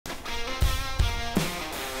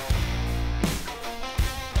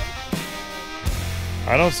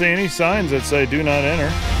I don't see any signs that say do not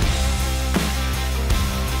enter.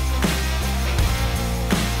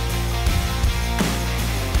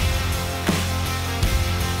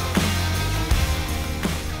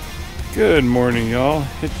 Good morning, y'all.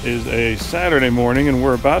 It is a Saturday morning and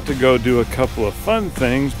we're about to go do a couple of fun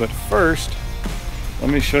things, but first, let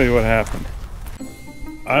me show you what happened.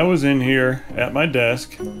 I was in here at my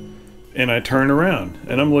desk and I turned around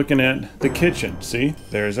and I'm looking at the kitchen. See,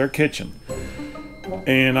 there's our kitchen.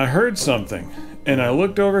 And I heard something and I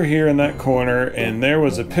looked over here in that corner and there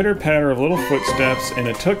was a pitter-patter of little footsteps, and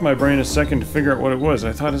it took my brain a second to figure out what it was.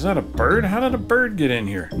 I thought, is that a bird? How did a bird get in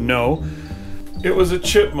here? No, it was a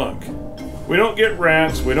chipmunk. We don't get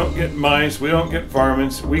rats, we don't get mice, we don't get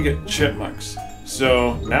varmints, we get chipmunks.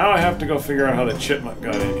 So now I have to go figure out how the chipmunk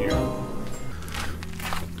got in here.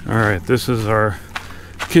 Alright, this is our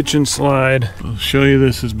kitchen slide. I'll show you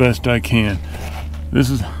this as best I can. This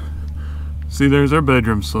is, see, there's our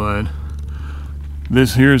bedroom slide.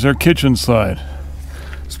 This here is our kitchen slide.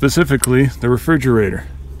 Specifically, the refrigerator.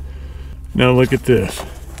 Now look at this.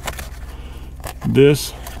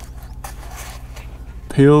 This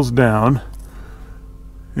peels down.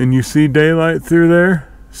 And you see daylight through there?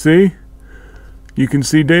 See? You can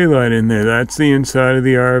see daylight in there. That's the inside of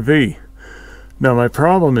the RV. Now my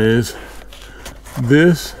problem is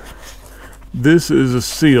this is a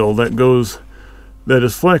seal that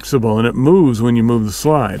is flexible and it moves when you move the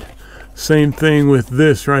slide. Same thing with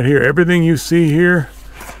this right here. Everything you see here,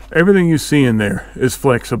 everything you see in there is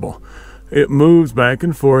flexible. It moves back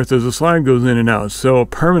and forth as the slide goes in and out. So a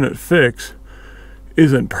permanent fix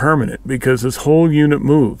isn't permanent because this whole unit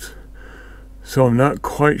moves. So I'm not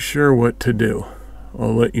quite sure what to do.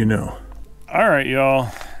 I'll let you know. Alright, y'all.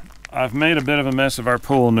 I've made a bit of a mess of our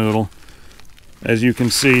pool noodle. As you can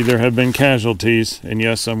see, there have been casualties, and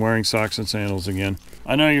yes, I'm wearing socks and sandals again.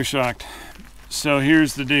 I know you're shocked. So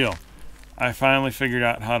here's the deal. I finally figured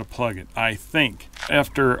out how to plug it. I think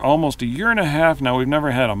after almost a year and a half now, we've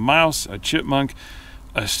never had a mouse, a chipmunk,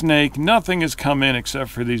 a snake. Nothing has come in except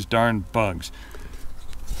for these darn bugs.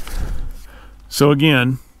 So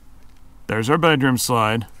again, there's our bedroom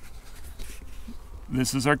slide.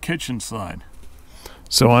 This is our kitchen slide.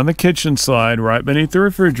 So on the kitchen slide, right beneath the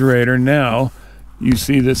refrigerator, now you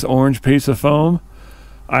see this orange piece of foam.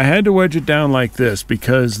 I had to wedge it down like this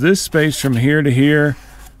because this space from here to here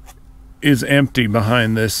is empty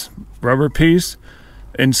behind this rubber piece.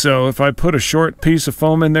 And so if I put a short piece of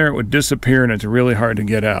foam in there, it would disappear and it's really hard to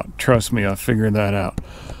get out. Trust me, I figured that out.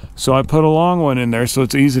 So I put a long one in there so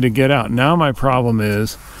it's easy to get out. Now my problem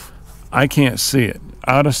is I can't see it.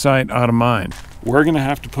 Out of sight, out of mind. We're gonna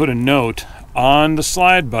have to put a note on the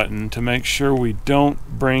slide button to make sure we don't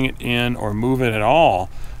bring it in or move it at all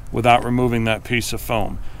without removing that piece of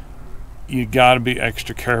foam. You gotta be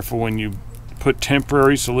extra careful when you put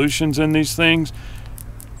temporary solutions in these things,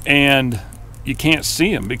 and you can't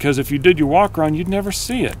see them because if you did your walk around, you'd never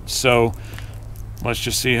see it. So let's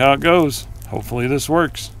just see how it goes. Hopefully this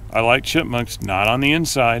works. I like chipmunks, not on the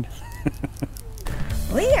inside.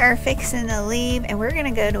 We are fixing to leave and we're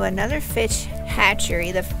gonna go to another fish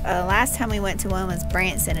hatchery. The last time we went to one was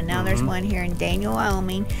Branson, and now there's one here in Daniel,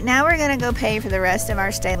 Wyoming. Now we're gonna go pay for the rest of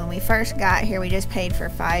our stay. When we first got here, we just paid for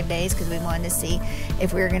 5 days because we wanted to see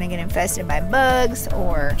if we were gonna get infested by bugs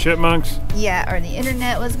or chipmunks. Yeah, or the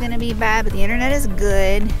internet was gonna be bad, but the internet is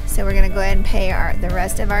good. So we're gonna go ahead and pay the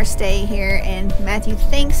rest of our stay here, and Matthew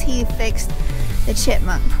thinks he fixed the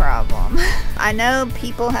chipmunk problem. I know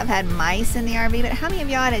people have had mice in the RV, but how many of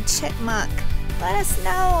y'all had a chipmunk? Let us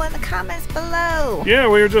know in the comments below. Yeah,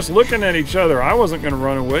 we were just looking at each other. I wasn't going to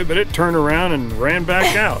run away, but it turned around and ran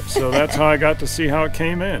back out. So that's how I got to see how it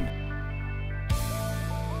came in.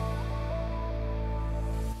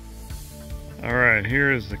 All right,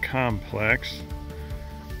 here is the complex.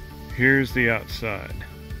 Here's the outside.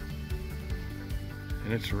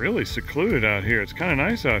 And it's really secluded out here. It's kind of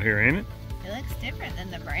nice out here, ain't it? It looks different than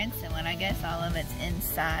the Branson one. I guess all of it's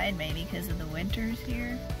inside, maybe because of the winters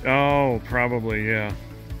here. Oh, probably, yeah.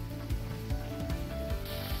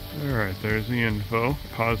 All right, there's the info.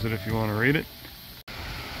 Pause it if you want to read it.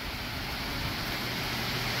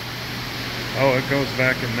 Oh, it goes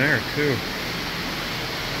back in there too.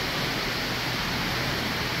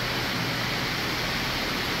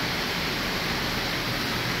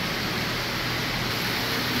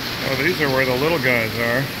 Oh, these are where the little guys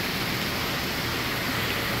are.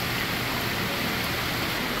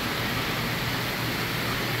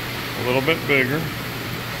 A little bit bigger.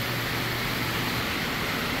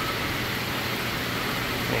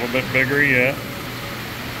 A little bit bigger yet.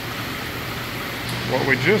 What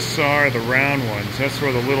we just saw are the round ones. That's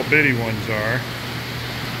where the little bitty ones are.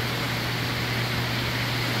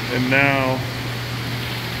 And now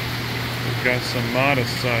we've got some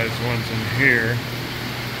modest sized ones in here.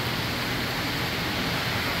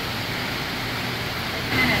 What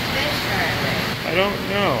kind of fish are they? I don't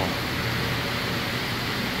know.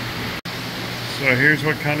 So here's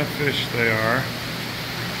what kind of fish they are.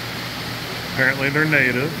 Apparently they're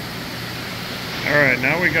native. Alright,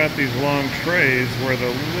 now we got these long trays where the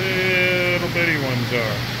little bitty ones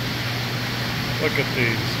are. Look at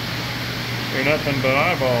these. They're nothing but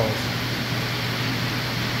eyeballs.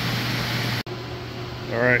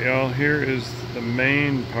 Alright y'all, here is the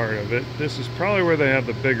main part of it. This is probably where they have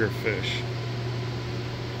the bigger fish.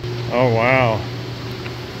 Oh wow.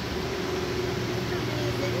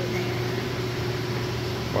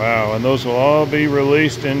 Wow, and those will all be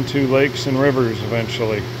released into lakes and rivers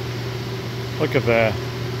eventually. Look at that.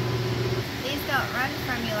 These don't run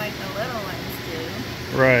from you like the little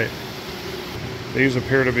ones do. Right. These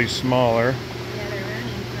appear to be smaller. Yeah, they're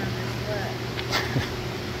running from us.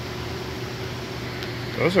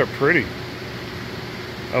 Look. Those are pretty.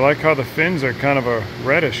 I like how the fins are kind of a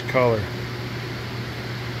reddish color.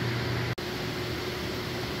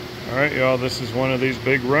 Alright y'all, this is one of these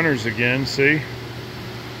big runners again, see?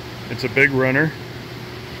 It's a big runner.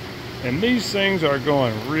 And these things are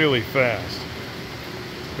going really fast.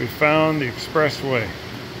 We found the expressway.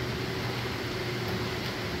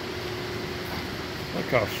 Look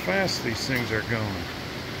how fast these things are going.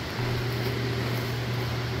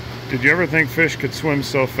 Did you ever think fish could swim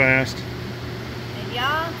so fast? Did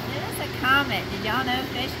y'all, leave us a comment. Did y'all know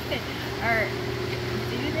fish could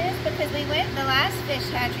do this? Because we went, the last fish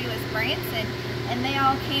hatchery was Branson, and they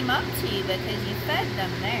all came up to you because you fed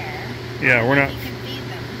them there. Yeah, we're not. You can feed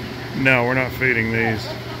them here. No, we're not feeding these.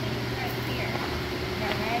 Look how many right here.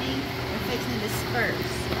 Y'all ready? We're fixing to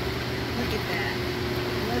disperse. Look at that.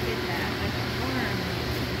 Look at that. Like a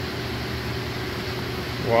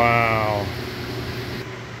worm. Wow.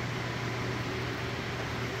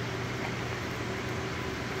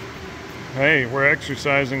 Hey, we're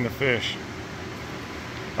exercising the fish.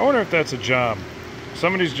 I wonder if that's a job.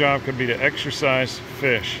 Somebody's job could be to exercise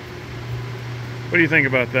fish. What do you think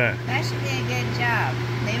about that? That should be a good job.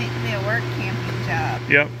 Maybe it could be a work camping job.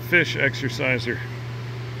 Yep, fish exerciser.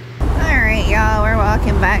 Alright y'all, we're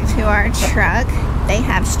walking back to our truck. They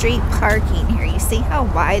have street parking here. You see how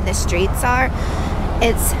wide the streets are?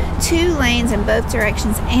 It's 2 lanes in both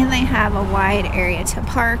directions, and they have a wide area to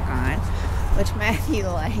park on, which Matthew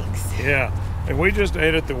likes. Yeah, and we just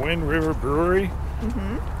ate at the Wind River Brewery.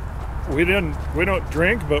 We don't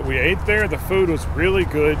drink, but we ate there. The food was really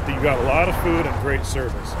good. You got a lot of food and great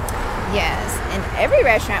service. Yes, and every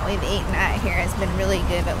restaurant we've eaten at here has been really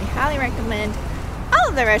good, but we highly recommend all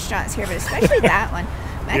of the restaurants here, but especially that one.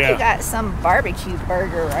 Matthew got some barbecue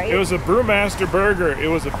burger, right? It was a Brewmaster burger. It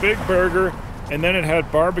was a big burger, and then it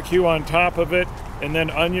had barbecue on top of it, and then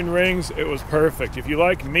onion rings. It was perfect. If you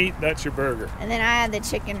like meat, that's your burger. And then I had the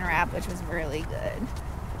chicken wrap, which was really good.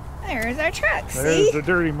 There's our truck, see? There's the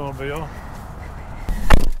dirty mobile.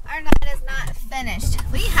 Our night is not finished.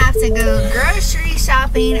 We have to go grocery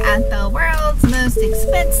shopping at the world's most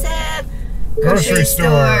expensive grocery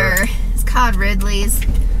store. It's called Ridley's.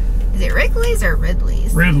 Is it Wrigley's or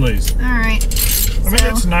Ridley's? Ridley's. All right. I mean,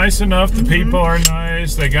 it's nice enough. The people are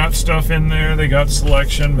nice. They got stuff in there. They got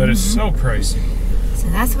selection, but it's so pricey. So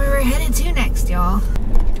that's where we're headed to next, y'all.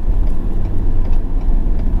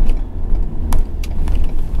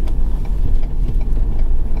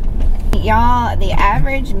 Y'all, the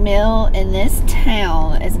average meal in this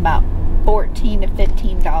town is about $14 to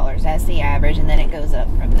 $15. That's the average, and then it goes up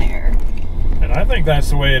from there. And I think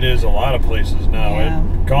that's the way it is a lot of places now. Yeah.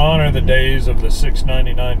 Gone are the days of the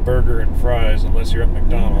 $6.99 burger and fries, unless you're at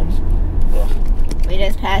McDonald's. Ugh. We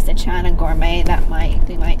just passed a China Gourmet.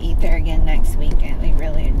 We might eat there again next weekend. We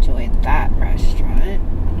really enjoyed that restaurant.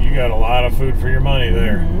 You got a lot of food for your money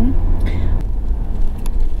there.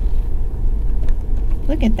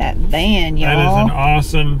 Look at that van, y'all. That is an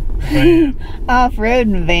awesome van.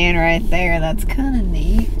 Off-roading van right there. That's kind of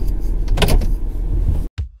neat.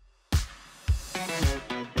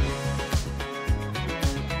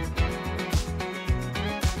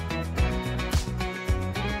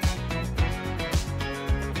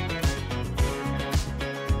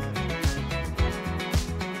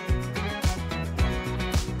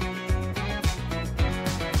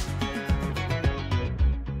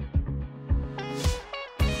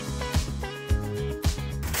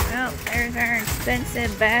 Well, there's our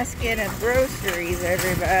expensive basket of groceries,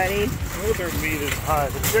 everybody. Oh, their meat is high.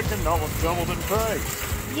 The chicken almost doubled in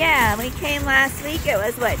price. Yeah, we came last week. It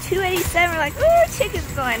was, what, $2.87? We're like, ooh,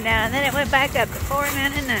 chicken's going down. And then it went back up to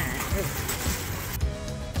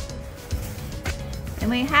 $4.99. And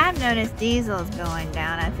we have noticed diesel's going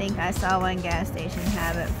down. I think I saw one gas station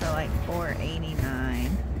have it for like $4.89.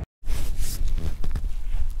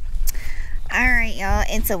 Alright y'all,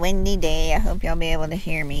 it's a windy day. I hope y'all be able to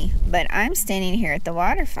hear me. But I'm standing here at the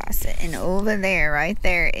water faucet, and over there, right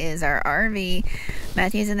there, is our RV.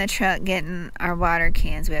 Matthew's in the truck getting our water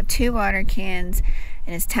cans. We have 2 water cans,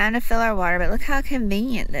 and it's time to fill our water, but look how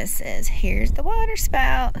convenient this is. Here's the water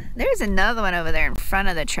spout. There's another one over there in front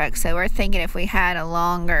of the truck, so we're thinking if we had a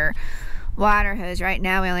longer water hose. Right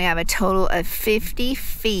now we only have a total of 50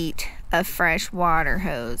 feet of fresh water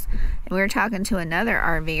hose. And we were talking to another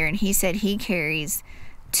RVer, and he said he carries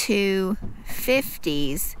 2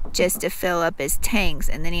 50s just to fill up his tanks,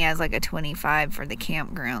 and then he has like a 25 for the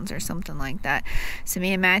campgrounds or something like that. So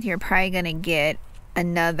me and Matthew are probably gonna get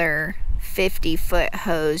another 50-foot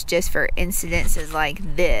hose just for incidences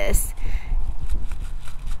like this.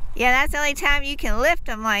 Yeah, that's the only time you can lift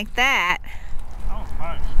them like that. Oh,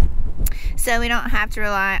 nice. So we don't have to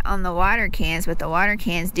rely on the water cans, but the water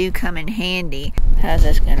cans do come in handy. How's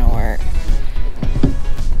this gonna work?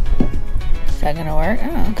 Is that gonna work?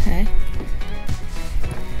 Oh, okay.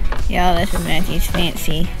 Y'all, this is Matthew's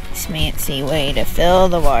fancy, smancy way to fill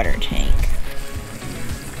the water tank.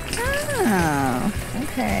 Oh,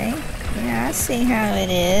 okay. Yeah, I see how it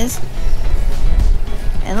is.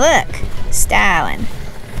 And look, styling.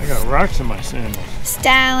 I got rocks in my sandals.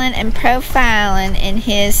 Styling and profiling in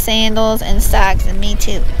his sandals and socks, and me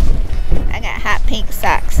too. I got hot pink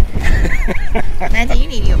socks. Matthew, you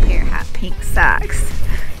need you a pair of hot pink socks.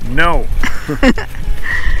 No.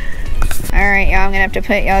 Alright, y'all, I'm gonna have to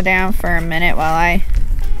put y'all down for a minute while I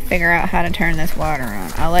figure out how to turn this water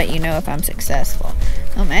on. I'll let you know if I'm successful.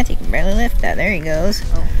 Oh, Matthew can barely lift that. There he goes.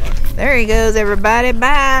 There he goes, everybody.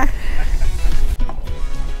 Bye.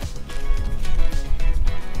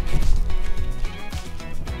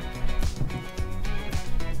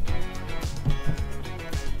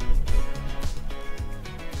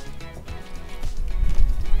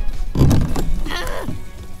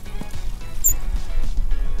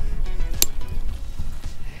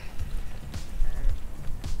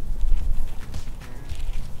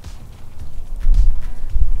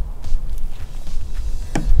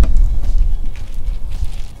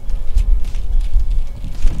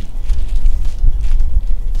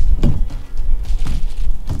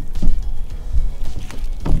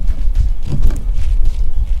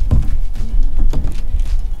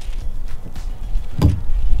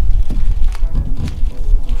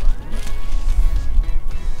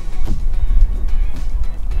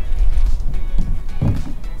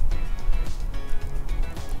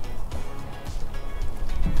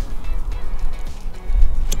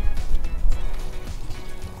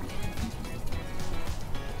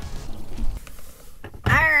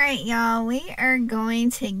 Alright, y'all, we are going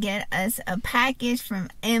to get us a package from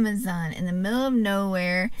Amazon in the middle of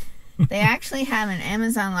nowhere. They actually have an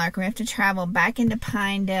Amazon locker. We have to travel back into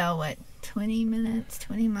Pinedale, what, 20 minutes,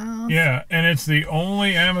 20 miles? Yeah, and it's the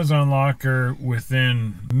only Amazon locker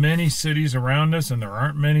within many cities around us, and there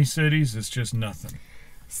aren't many cities. It's just nothing.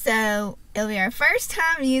 So, it'll be our first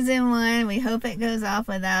time using one. We hope it goes off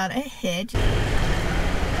without a hitch. Alright.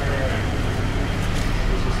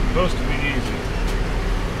 This is supposed to be easy.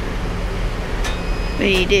 What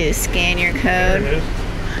do you do? Scan your code? There it is.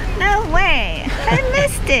 No way! I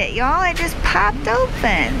missed it, y'all. It just popped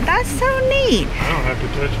open. That's so neat. I don't have to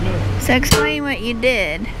touch nothing. So explain what you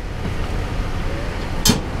did.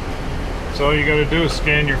 So all you got to do is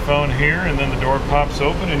scan your phone here, and then the door pops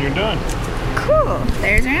open, and you're done. Cool.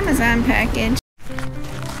 There's our Amazon package.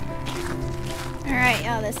 Alright,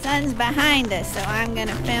 y'all. The sun's behind us, so I'm going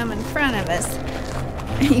to film in front of us.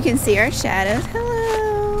 You can see our shadows. Hello.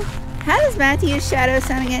 How does Matthew's shadow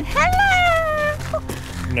sound again? Hello!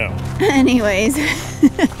 No. Anyways,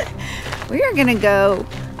 we are gonna go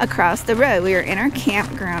across the road. We are in our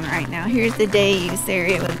campground right now. Here's the day use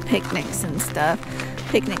area with picnics and stuff,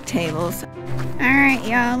 picnic tables. Alright,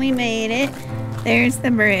 y'all, we made it. There's the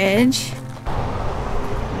bridge.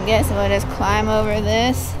 I'm guessing we'll just climb over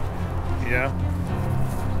this. Yeah.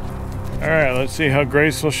 Alright, let's see how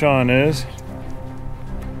graceful Sean is.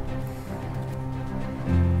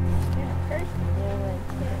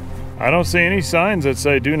 I don't see any signs that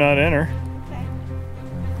say do not enter. Okay.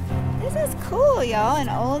 This is cool, y'all. An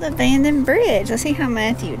old abandoned bridge. Let's see how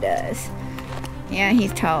Matthew does. Yeah,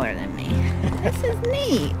 he's taller than me. This is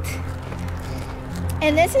neat.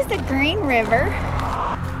 And this is the Green River.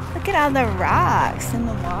 Look at all the rocks and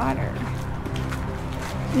the water.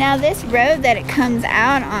 Now this road that it comes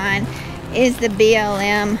out on is the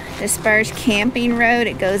BLM dispersed camping road.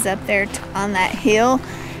 It goes up there on that hill.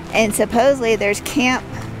 And supposedly there's camp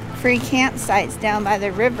free campsites down by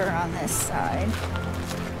the river on this side.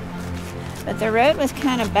 But the road was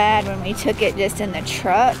kind of bad when we took it just in the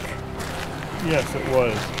truck. Yes, it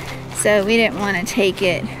was. So we didn't want to take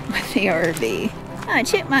it with the RV. Oh, a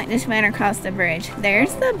chipmunk just went across the bridge.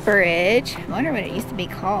 There's the bridge. I wonder what it used to be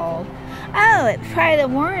called. Oh, it's probably the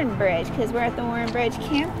Warren Bridge because we're at the Warren Bridge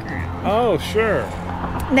campground. Oh, sure.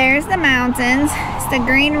 There's the mountains. It's the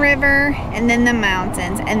Green River and then the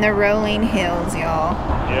mountains and the rolling hills, y'all.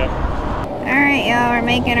 Yep. Alright, y'all, we're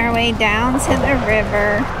making our way down to the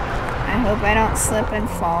river. I hope I don't slip and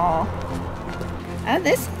fall. Oh,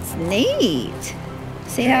 this is neat.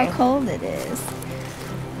 See how cold it is.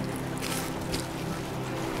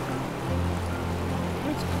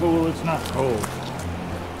 It's cool, it's not cold.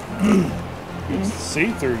 It's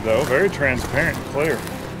see-through though, very transparent and clear.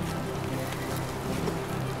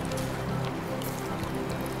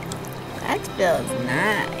 That feels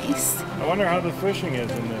nice. I wonder how the fishing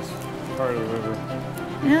is in this part of the river.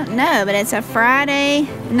 I don't know, but it's a Friday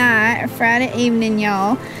night, or Friday evening,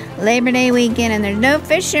 y'all. Labor Day weekend, and there's no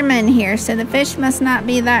fishermen here, so the fish must not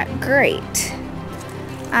be that great.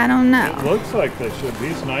 I don't know. It looks like they should be.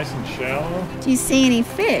 It's nice and shallow. Do you see any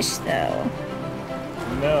fish, though?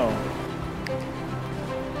 No.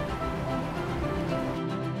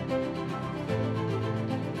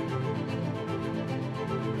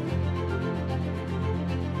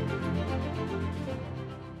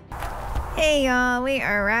 Hey y'all, we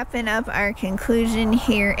are wrapping up our conclusion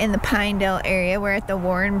here in the Pinedale area. We're at the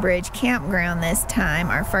Warren Bridge campground this time.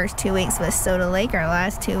 Our first 2 weeks was Soda Lake. Our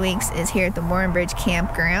last 2 weeks is here at the Warren Bridge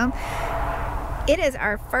campground. It is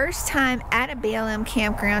our first time at a BLM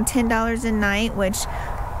campground, $10 a night, which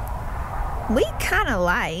we kind of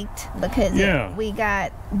liked because we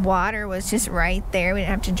got water was just right there. We didn't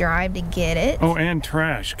have to drive to get it. Oh, and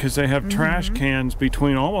trash, because they have trash cans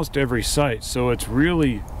between almost every site, so it's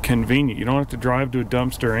really convenient. You don't have to drive to a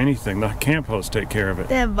dumpster or anything. The camp hosts take care of it.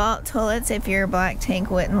 They have vault toilets if your black tank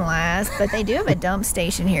wouldn't last, but they do have a dump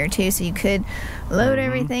station here too, so you could load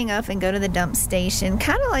everything up and go to the dump station.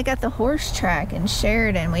 Kind of like at the horse track in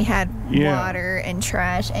Sheridan. We had water and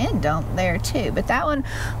trash and dump there too, but that one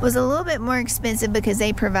was a little bit more expensive because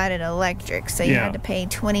they provided electric, so you had to pay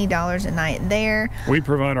 $20 a night there. We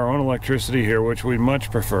provide our own electricity here, which we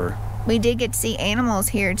much prefer. We did get to see animals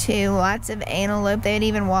here too. Lots of antelope. They'd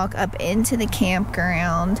even walk up into the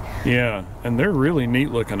campground. Yeah, and they're really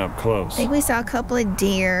neat looking up close. I think we saw a couple of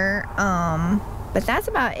deer, but that's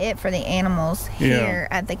about it for the animals here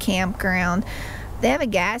at the campground. They have a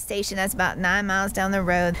gas station that's about 9 miles down the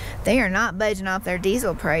road. They are not budging off their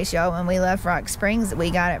diesel price, y'all. When we left Rock Springs,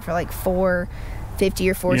 we got it for like $4.50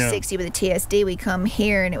 or $4.60 with a TSD. We come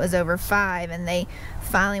here and it was over $5, and they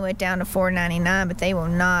finally went down to $4.99, but they will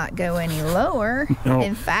not go any lower. No.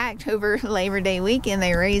 In fact, over Labor Day weekend,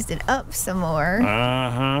 they raised it up some more.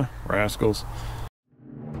 Rascals.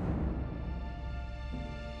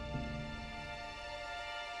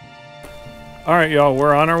 All right, y'all,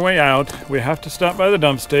 we're on our way out. We have to stop by the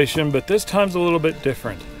dump station, but this time's a little bit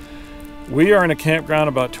different. We are in a campground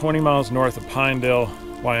about 20 miles north of Pinedale,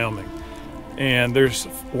 Wyoming. And there's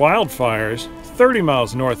wildfires 30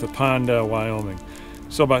 miles north of Pinedale, Wyoming.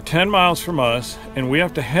 So about 10 miles from us, and we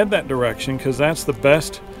have to head that direction because that's the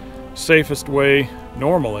best, safest way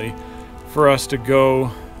normally for us to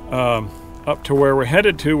go up to where we're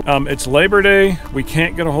headed to. It's Labor Day. We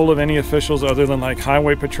can't get a hold of any officials other than like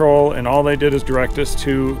Highway Patrol, and all they did is direct us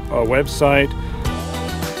to a website